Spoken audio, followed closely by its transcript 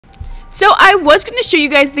So I was going to show you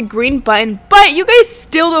guys the green button, but you guys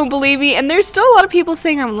still don't believe me, and there's still a lot of people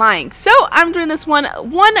saying I'm lying. So I'm doing this one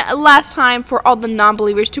last time for all the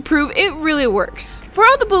non-believers to prove it really works. For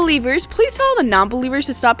all the believers, please tell all the non-believers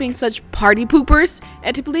to stop being such party poopers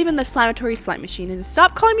and to believe in the Slimatory slime machine and to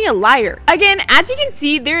stop calling me a liar. Again, as you can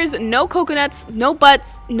see, there is no coconuts, no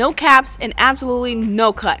butts, no caps, and absolutely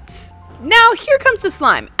no cuts. Now, here comes the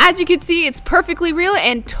slime. As you can see, it's perfectly real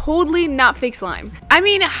and totally not fake slime. I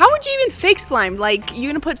mean, how would you even fake slime? Like, you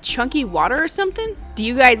gonna put chunky water or something? Do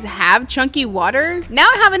you guys have chunky water? Now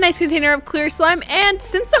I have a nice container of clear slime, and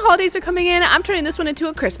since the holidays are coming in, I'm turning this one into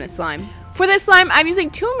a Christmas slime. For this slime, I'm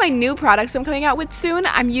using two of my new products I'm coming out with soon.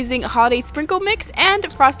 I'm using Holiday Sprinkle Mix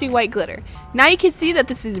and Frosty White Glitter. Now you can see that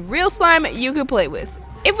this is real slime you can play with.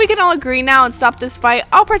 If we can all agree now and stop this fight,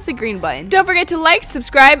 I'll press the green button. Don't forget to like,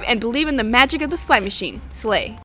 subscribe, and believe in the magic of the slime machine. Slay.